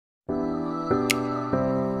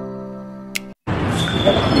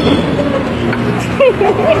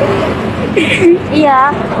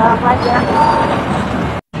Iya, galak aja.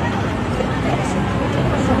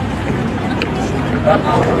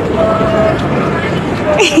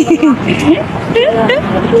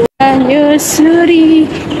 Menyusuri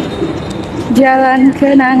jalan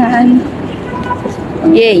kenangan.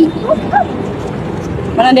 Yeay.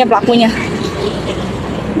 Mana dia pelakunya?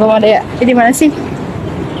 Belum ada ya? Ini mana sih?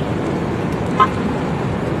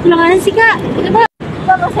 Mana sih kak? Coba.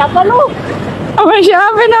 Sama siapa lu? Sama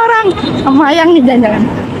siapa ini orang? Sama Ayang nih jangan-jangan.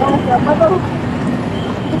 Sama siapa tuh?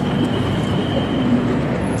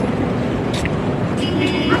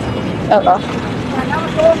 Oh,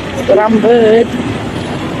 rambut.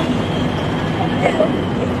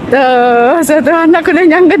 Tuh, satu anak udah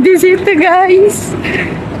nyangkut di situ, guys.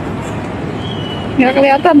 Nggak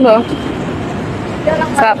kelihatan loh.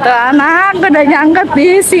 Satu anak udah nyangkut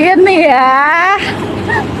di sini ya.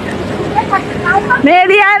 Nih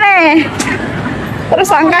dia nih.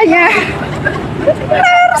 Tersangkanya.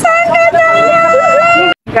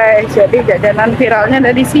 Guys, jadi jajanan viralnya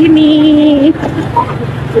ada di sini.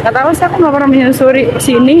 Gak tahu sih, aku nggak pernah menyusuri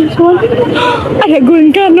sini. Cuman ada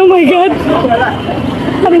gunkan, oh my god.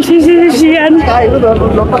 Ada sisi-sisian.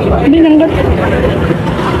 Ini nyangkut.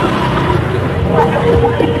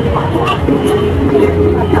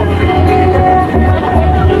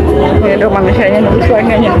 Ya dong, manusianya nunggu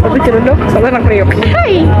suaranya. Tapi ceruduk, soalnya anak priok.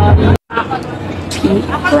 Hai.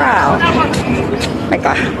 Wow.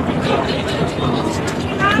 Baiklah.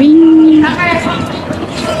 Wing.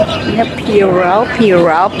 Ini viral.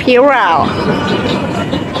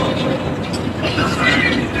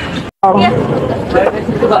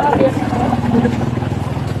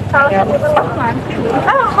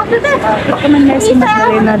 Rekomendasi Mas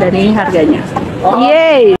Elena dan ini harganya.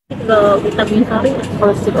 Yeay. Vitamin sari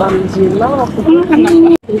plastik original.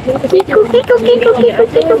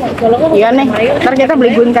 Iya nih, ntar kita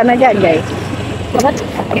beli gunkan aja guys.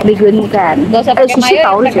 Beli gunkan. Ada sushi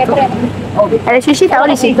tahu di situ. Ada sushi tahu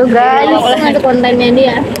di situ guys. Ada kontennya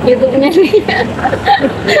dia, YouTube-nya dia.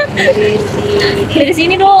 Dari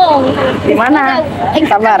sini dong. Di mana?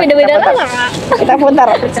 Sabar. Beda-beda lah. Kita putar.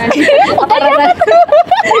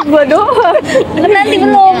 Gua doang. Nanti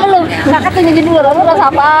belum. Kakak tanya dulu rasa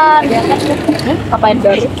apaan? Apain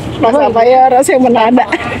baru? Rasa apa ya? Rasa yang mendadak.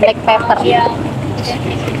 Black pepper. Iya.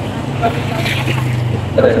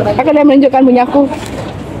 Aku udah menunjukkan punyaku.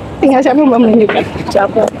 Tinggal siapa yang mau menunjukkan?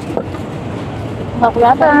 Siapa? Nggak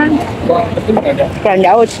kelihatan. Kurang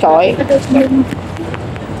jauh coy.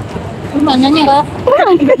 Gimana nya kak?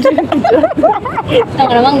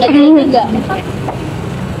 Lama-lama nggak juga.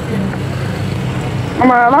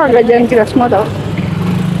 Lama-lama gajian kita semua tau.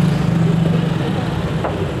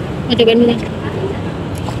 Cobain dulu.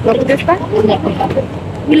 Gak pedes kan? Enggak.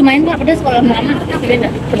 Ini lumayan kak, pedas kalau lama-lama.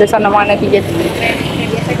 Pedesan sama netizen.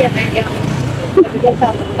 Biasa aja kayak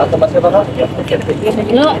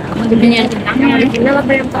lo jadinya original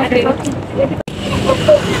apa yang pakai?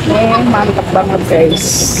 Mantap banget guys.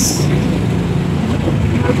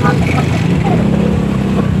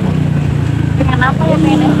 Kenapa ya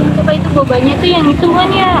pengen coba itu bobanya tuh yang itu kan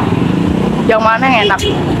ya? Yang mana yang enak?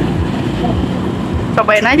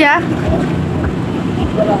 Cobain aja.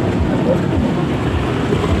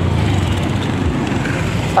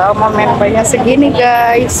 Sama membanya segini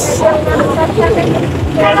guys.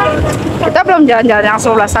 Kita belum jalan-jalan yang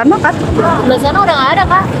sebelah sana kan? Sebelah sana udah nggak ada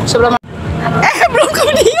kak. Sebelum belum ke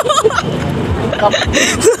video.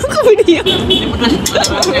 Belum ke video.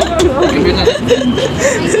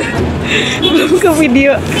 Belum ke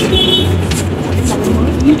video.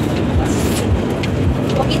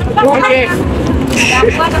 Oke.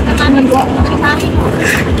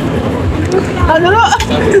 Halo.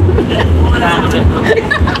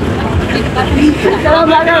 Kalau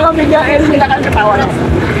belakang lo videoin kita akan ketawa.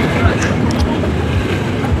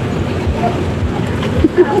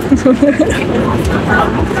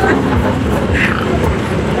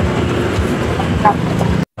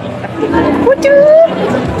 Lucu.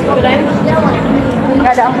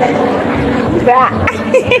 Nggak ada. Nggak.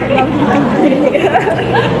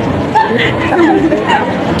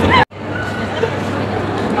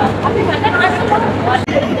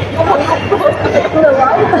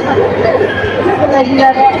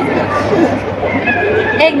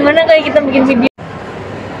 Gimana kayak kita bikin video?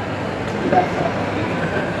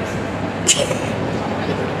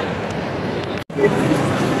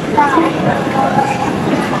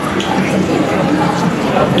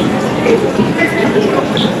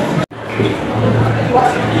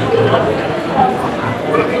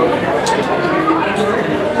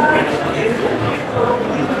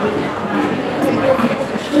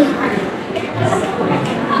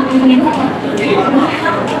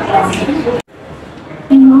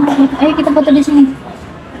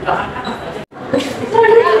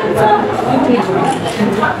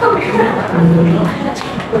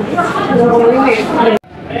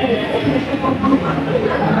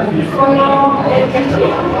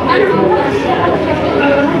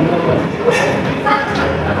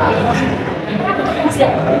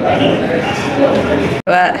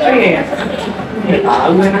 Wah.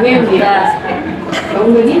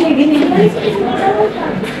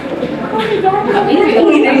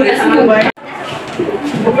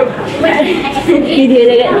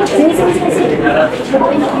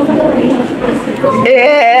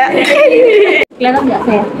 Kelihatan nggak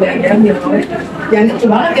saya?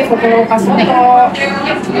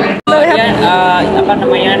 Kemudian apa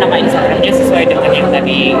namanya, nama Instagramnya sesuai dengan yang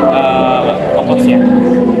tadi fokusnya.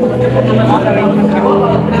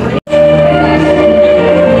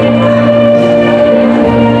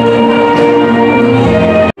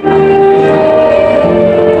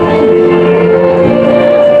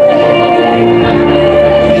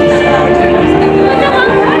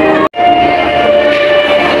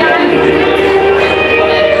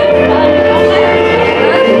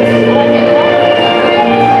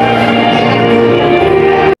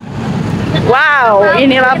 Wow,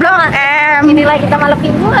 inilah Blok M. Inilah kita malam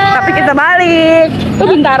mingguan. Tapi kita balik. Tuh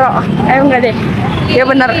Bintaro. Enggak deh. Ya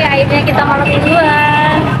bener. Iya, akhirnya kita malam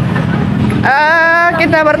mingguan.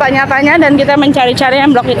 Kita bertanya-tanya dan kita mencari-cari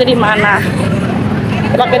M Blok itu di mana.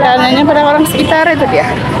 Coba kita nanya pada orang sekitar, itu dia.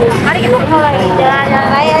 Mari kita mulai jalan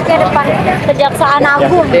raya aja depan Kejaksaan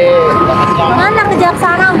Agung. Mana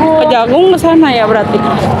Kejaksaan Agung? Kejagung ke sana ya berarti.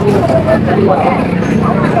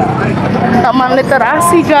 Taman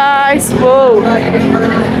literasi guys. Wow.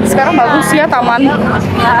 Sekarang bagus ya taman.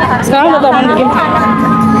 Sekarang udah taman bikin.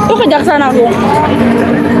 Tuh Kejaksaan Agung.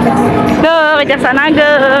 Tuh Kejaksaan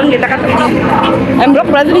Agung. Kita ketemu. M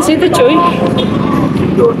Blok berarti di situ cuy.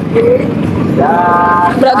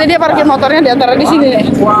 Berarti dia parkir motornya di antara di sini nih.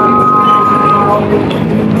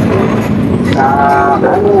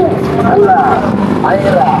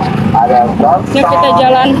 Yuk kita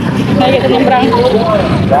jalan, nah kita nyebrang.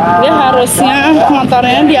 Dia harusnya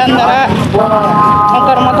motornya di antara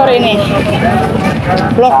motor-motor ini.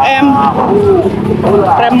 Blok M,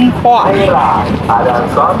 Rempo.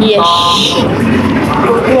 Yes.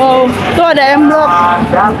 Wow, tuh ada M Blok.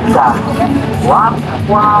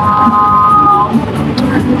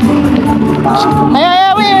 Ayo, ayo,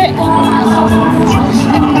 Wi.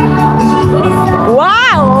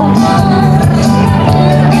 Wow.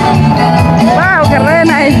 Wow, keren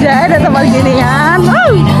aja ada tempat ginian.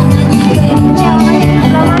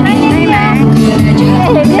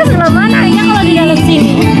 Dia sebelah mananya kalau di dalam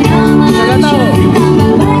sini? Gak tahu.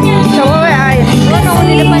 Coba WA-in. Gua nunggu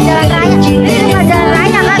di depan jalan raya. Ini di depan jalan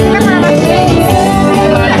raya kan kita kenapa sih?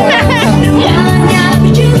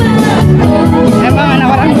 Emang anak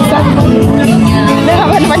orang susah. Dia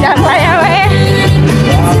ngapain depan jalan raya, weh.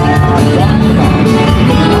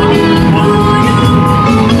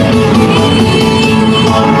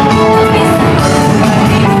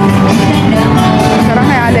 Sekarang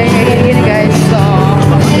kayak ada yang kayak gini-gini guys. So,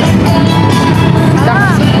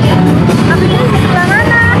 Tapi ini sebelah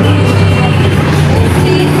mana?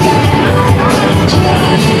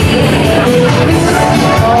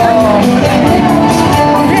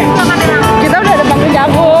 kita udah depan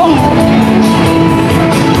Kejagung.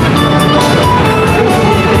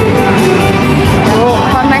 Oh,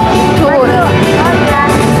 connect tour.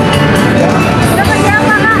 Udah kerja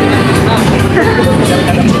apa, Kak?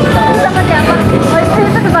 Udah kerja apa? Oh,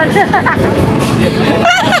 itu depan.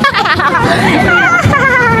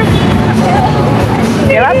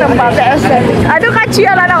 Inilah tempatnya estetik. Aduh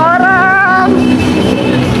kasihan anak orang.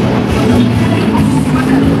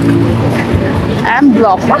 M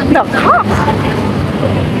Blok, what the fuck?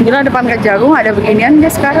 Gila depan Kejagung ada beginian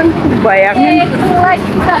guys sekarang. Bayangin.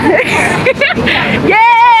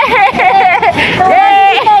 Yeay.